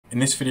In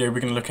this video we're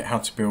going to look at how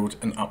to build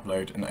and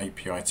upload an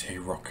API to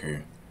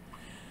Heroku.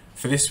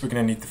 For this we're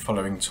going to need the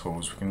following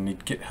tools. We're going to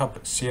need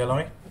GitHub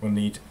CLI, we'll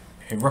need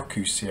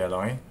Heroku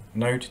CLI,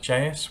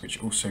 NodeJS,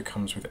 which also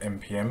comes with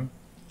NPM,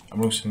 and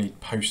we'll also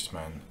need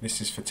Postman. This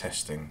is for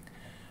testing.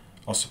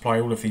 I'll supply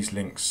all of these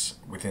links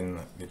within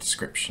the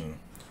description.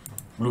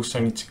 We'll also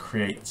need to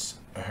create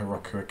a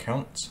Heroku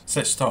account.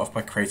 So let's start off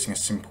by creating a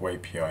simple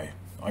API.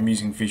 I'm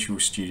using Visual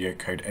Studio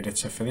Code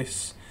Editor for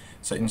this.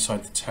 So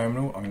inside the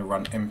terminal, I'm going to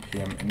run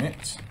npm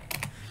init,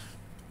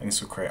 and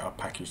this will create our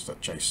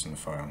package.json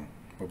file.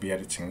 We'll be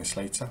editing this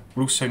later.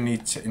 We'll also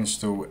need to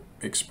install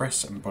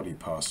Express and body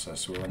parser.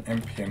 So we'll run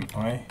npm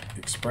I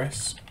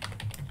express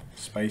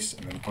space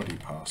and then body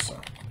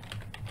parser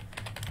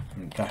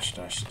and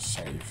 --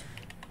 save.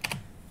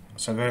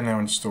 So they're now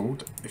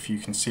installed. If you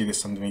can see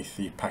this underneath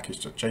the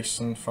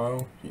package.json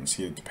file, you can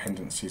see the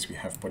dependencies. We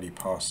have body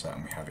parser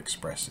and we have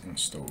express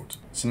installed.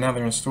 So now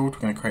they're installed,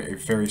 we're going to create a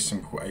very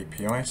simple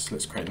API. So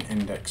let's create an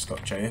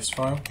index.js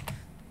file.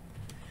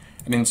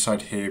 And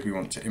inside here, we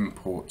want to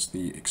import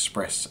the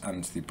express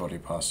and the body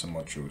parser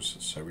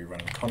modules. So we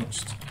run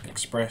const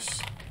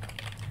express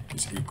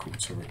is equal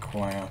to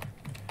require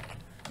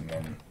and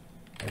then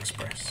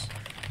express.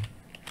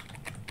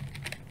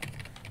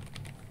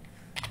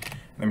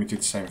 Then we do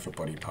the same for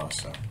body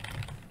parser.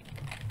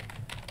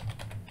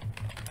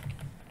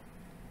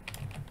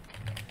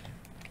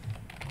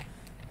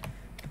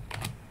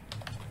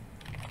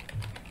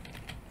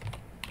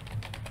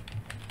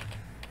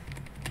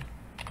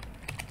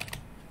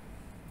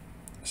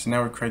 So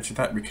now we've created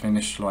that, we can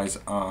initialize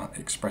our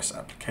Express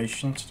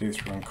application. To do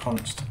this, we run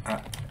const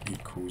app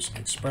equals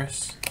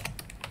express,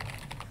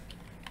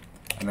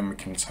 and then we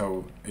can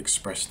tell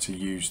Express to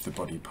use the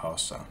body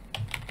parser.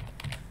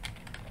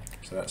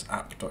 So that's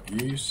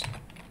app.use,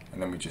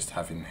 and then we just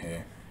have in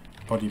here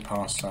body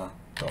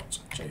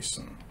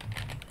parser.json.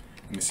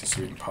 And this is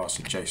so we can pass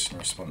a JSON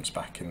response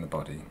back in the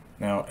body.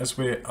 Now, as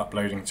we're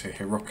uploading to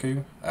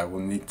Heroku, we'll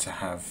need to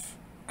have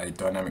a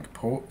dynamic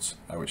port,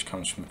 which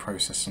comes from the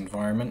process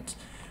environment.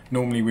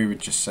 Normally we would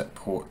just set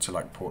port to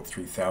like port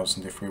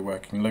 3000 if we're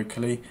working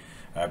locally,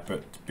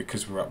 but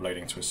because we're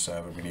uploading to a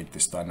server, we need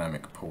this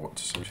dynamic port.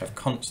 So we have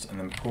const and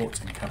then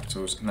port in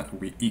capitals, and that will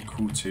be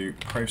equal to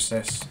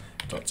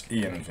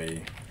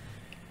process.env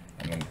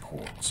and then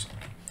port.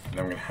 And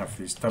then we're going to have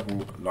these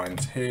double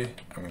lines here.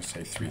 I'm going to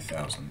say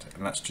 3000,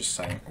 and that's just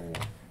saying all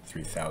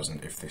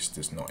 3000 if this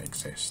does not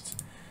exist.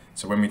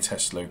 So when we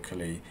test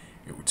locally,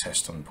 it will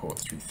test on port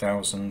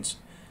 3000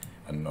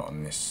 and not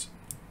on this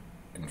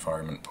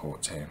environment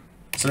port here.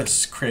 So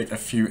let's create a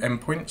few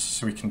endpoints.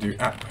 So we can do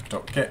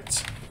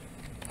app.get,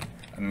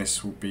 and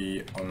this will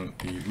be on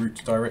the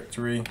root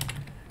directory,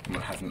 and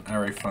we'll have an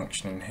arrow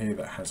function in here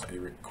that has a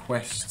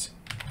request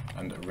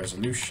and a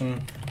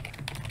resolution.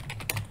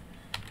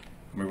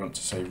 And we want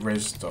to say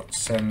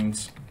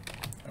res.send,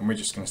 and we're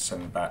just going to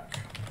send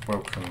back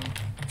welcome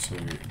to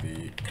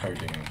the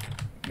Coding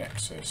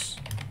Nexus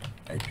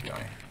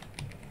API.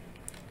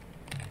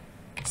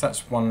 So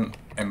that's one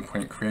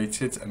endpoint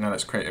created, and now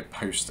let's create a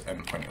post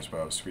endpoint as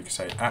well. So we can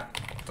say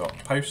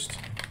app.post,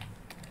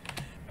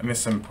 and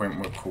this endpoint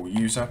we'll call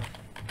user.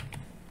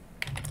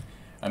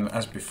 And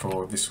as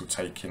before, this will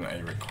take in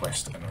a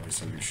request and a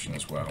resolution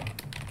as well.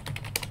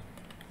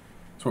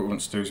 So what we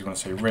want to do is we want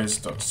to say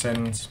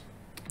res.send,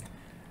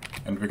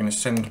 and we're going to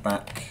send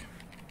back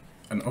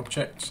an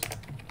object.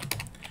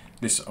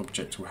 This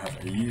object will have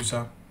a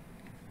user,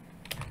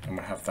 and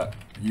we'll have that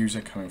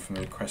user coming from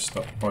the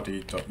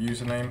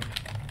request.body.username.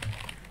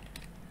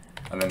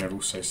 And then it'll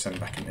also send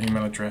back an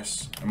email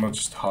address, and we'll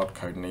just hard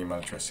code an email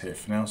address here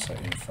for now, so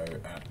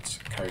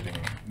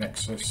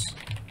info@codingnexus.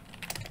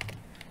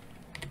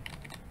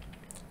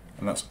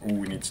 And that's all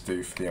we need to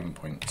do for the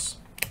endpoints.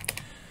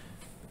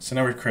 So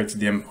now we've created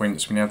the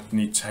endpoints, we now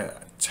need to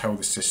tell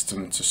the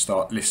system to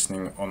start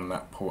listening on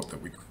that port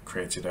that we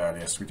created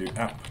earlier. So we do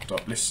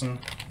app.listen,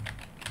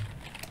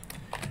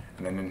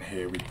 and then in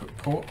here we put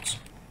port,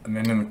 and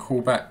then in the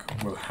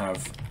callback we'll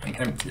have an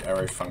empty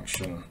arrow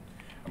function,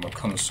 and we'll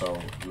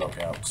console log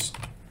out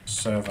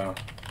server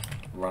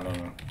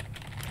running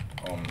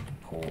on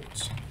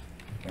port.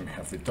 Then we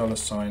have the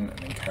 $, and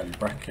then curly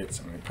brackets,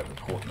 and we put the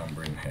port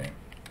number in here.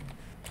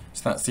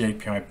 So that's the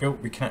API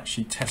built. We can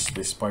actually test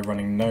this by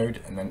running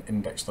node and then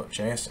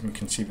index.js, and we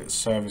can see that the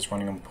server is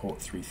running on port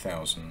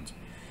 3000.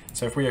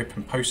 So if we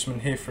open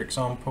Postman here, for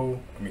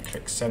example, and we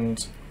click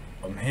send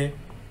on here,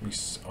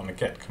 on a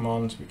get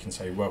command, we can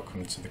say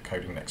welcome to the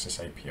Coding Nexus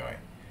API.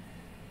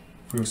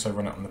 If we also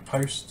run it on the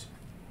post,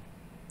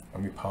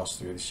 and we pass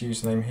through this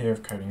username here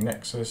of Coding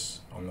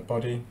Nexus on the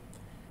body,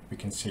 we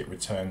can see it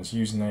returns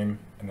username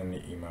and then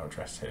the email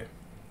address here.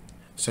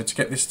 So to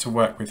get this to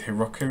work with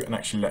Heroku and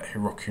actually let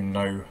Heroku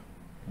know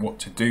what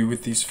to do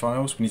with these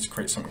files, we need to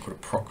create something called a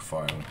proc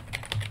file.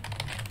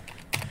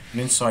 And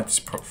inside this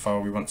proc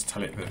file, we want to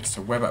tell it that it's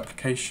a web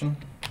application,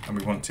 and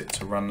we want it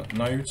to run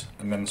node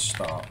and then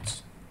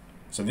start.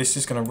 So this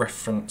is going to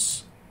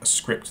reference a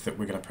script that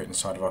we're going to put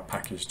inside of our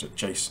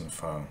package.json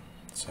file.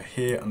 So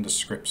here under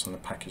scripts on the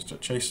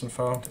package.json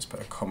file, let's put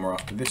a comma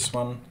after this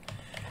one,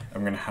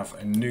 I'm going to have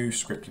a new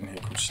script in here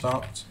called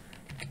start,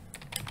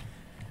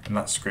 and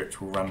that script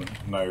will run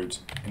node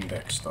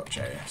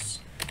index.js.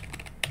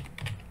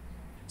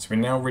 So we're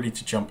now ready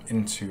to jump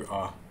into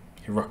our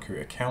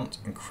Heroku account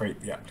and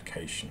create the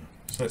application.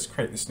 So let's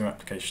create this new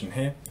application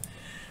here,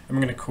 and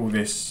we're going to call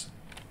this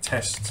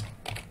test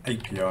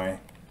API,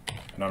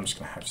 and I'm just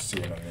going to have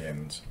CN on the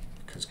end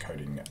because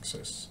coding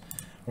nexus.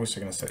 I'm also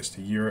going to set this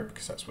to Europe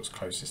because that's what's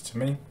closest to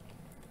me.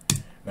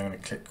 Then I'm going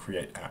to click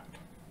create app.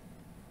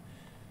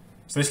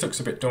 So this looks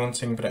a bit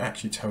daunting, but it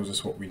actually tells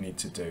us what we need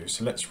to do.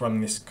 So let's run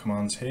this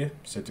command here.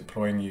 So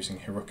deploying using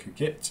Heroku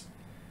Git.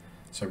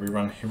 So we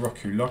run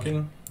Heroku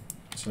login.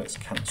 So let's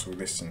cancel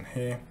this in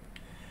here.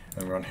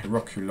 And run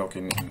Heroku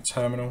login in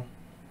terminal.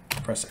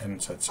 Press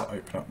enter to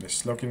open up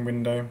this login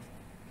window.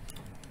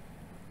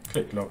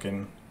 Click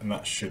login, and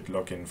that should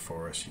log in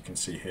for us. You can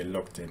see here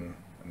logged in,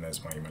 and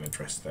there's my email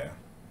address there.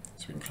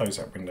 So we can close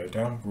that window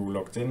down. We're all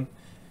logged in.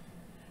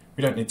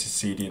 We don't need to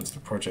cd into the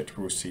project.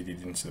 We're all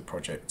cd'd into the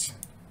project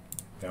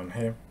down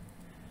here.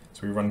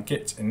 So we run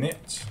git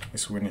init.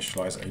 This will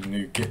initialize a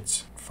new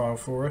git file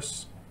for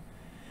us.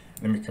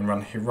 And then we can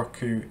run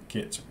Heroku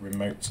git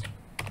remote,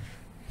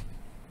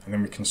 and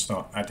then we can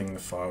start adding the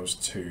files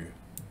to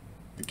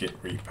the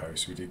git repo.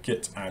 So we do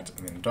git add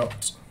and then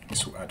dot.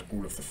 This will add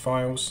all of the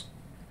files,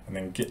 and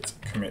then git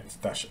commit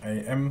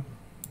 -am.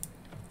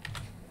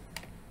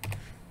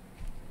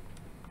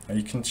 Now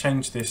you can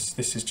change this.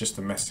 This is just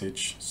a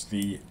message. So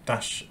the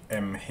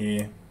 -m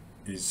here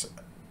is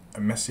a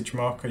message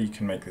marker. You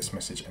can make this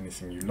message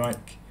anything you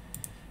like.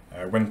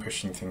 When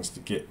pushing things to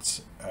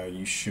Git,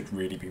 you should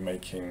really be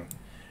making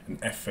an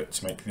effort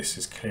to make this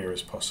as clear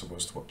as possible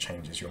as to what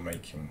changes you're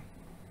making.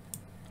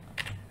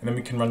 And then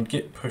we can run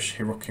git push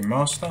Heroku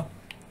master,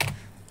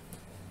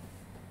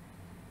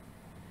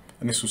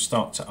 and this will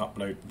start to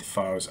upload the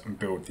files and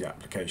build the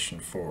application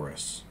for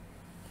us.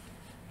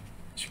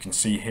 As you can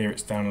see here,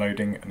 it's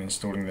downloading and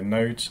installing the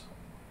nodes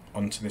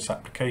onto this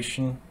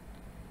application.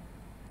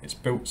 It's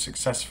built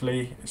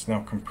successfully. It's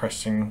now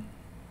compressing,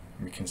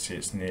 and we can see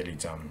it's nearly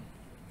done.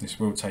 This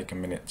will take a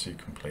minute to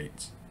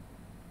complete.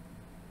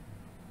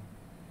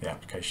 The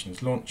application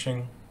is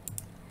launching.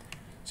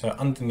 So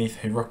underneath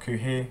Heroku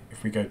here,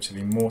 if we go to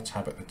the More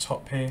tab at the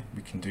top here,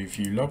 we can do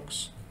View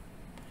Logs,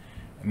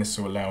 and this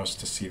will allow us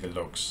to see the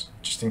logs,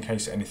 just in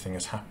case anything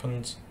has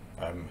happened.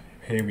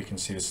 Here we can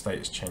see the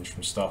status change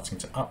from starting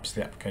to up, so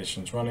the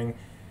application's running.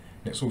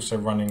 And it's also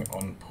running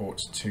on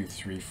port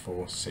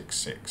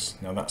 23466.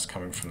 Now that's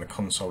coming from the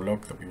console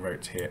log that we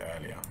wrote here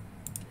earlier.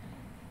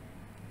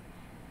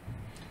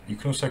 You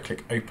can also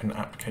click Open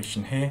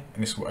Application here,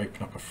 and this will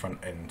open up a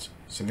front end.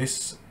 So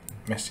this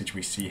message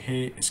we see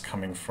here is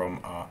coming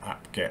from our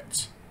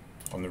apt-get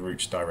on the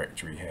root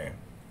directory here.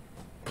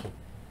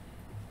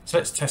 So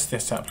let's test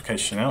this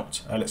application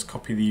out. Let's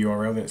copy the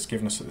URL that it's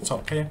given us at the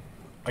top here,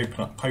 open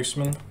up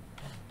Postman,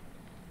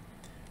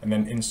 and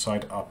then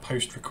inside our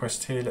post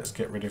request here, let's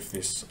get rid of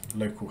this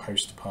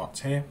localhost part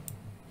here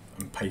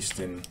and paste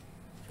in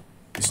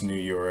this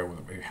new URL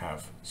that we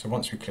have. So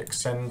once we click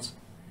send,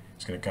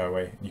 it's going to go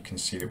away, and you can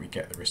see that we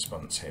get the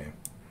response here.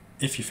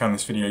 If you found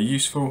this video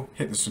useful,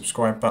 hit the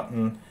subscribe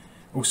button.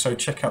 Also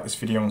check out this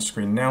video on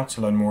screen now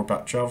to learn more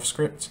about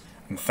JavaScript,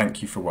 and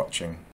thank you for watching.